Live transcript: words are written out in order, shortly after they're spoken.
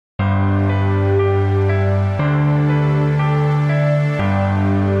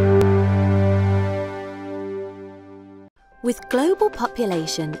With global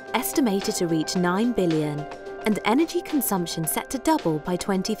population estimated to reach 9 billion and energy consumption set to double by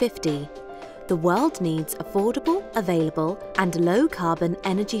 2050, the world needs affordable, available and low-carbon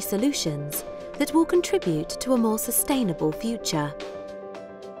energy solutions that will contribute to a more sustainable future.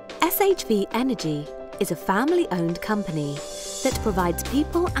 SHV Energy is a family-owned company that provides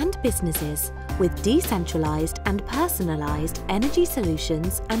people and businesses with decentralised and personalised energy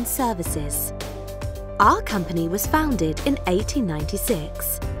solutions and services. Our company was founded in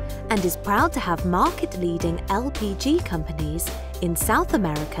 1896 and is proud to have market-leading LPG companies in South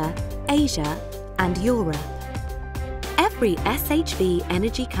America, Asia and Europe. Every SHV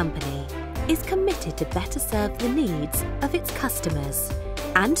Energy company is committed to better serve the needs of its customers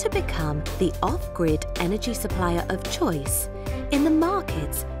and to become the off-grid energy supplier of choice in the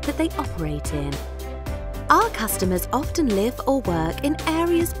markets that they operate in. Our customers often live or work in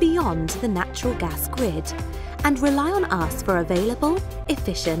areas beyond the natural gas grid and rely on us for available,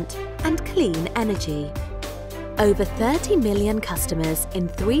 efficient and clean energy. Over 30 million customers in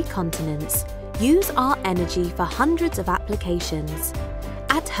 3 continents use our energy for hundreds of applications: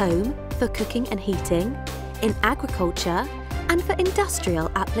 at home for cooking and heating, in agriculture and for industrial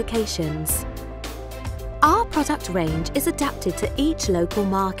applications. Our product range is adapted to each local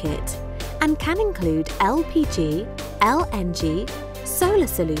market and can include LPG, LNG, solar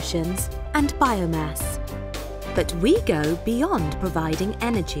solutions and biomass. But we go beyond providing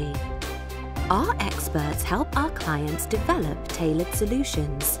energy. Our experts help our clients develop tailored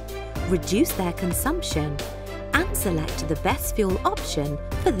solutions, reduce their consumption and select the best fuel option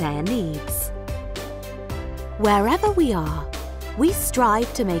for their needs. Wherever we are, we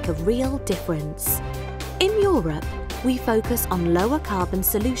strive to make a real difference. In Europe, we focus on lower carbon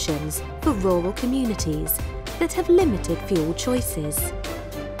solutions for rural communities that have limited fuel choices.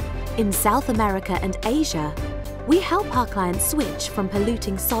 In South America and Asia, we help our clients switch from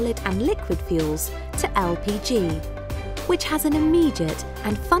polluting solid and liquid fuels to LPG, which has an immediate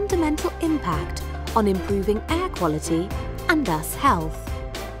and fundamental impact on improving air quality and thus health.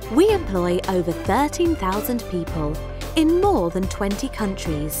 We employ over 13,000 people in more than 20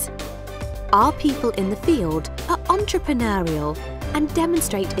 countries. Our people in the field are entrepreneurial and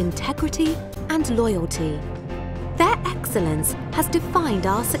demonstrate integrity and loyalty. Their excellence has defined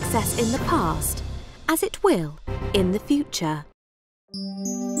our success in the past, as it will in the future.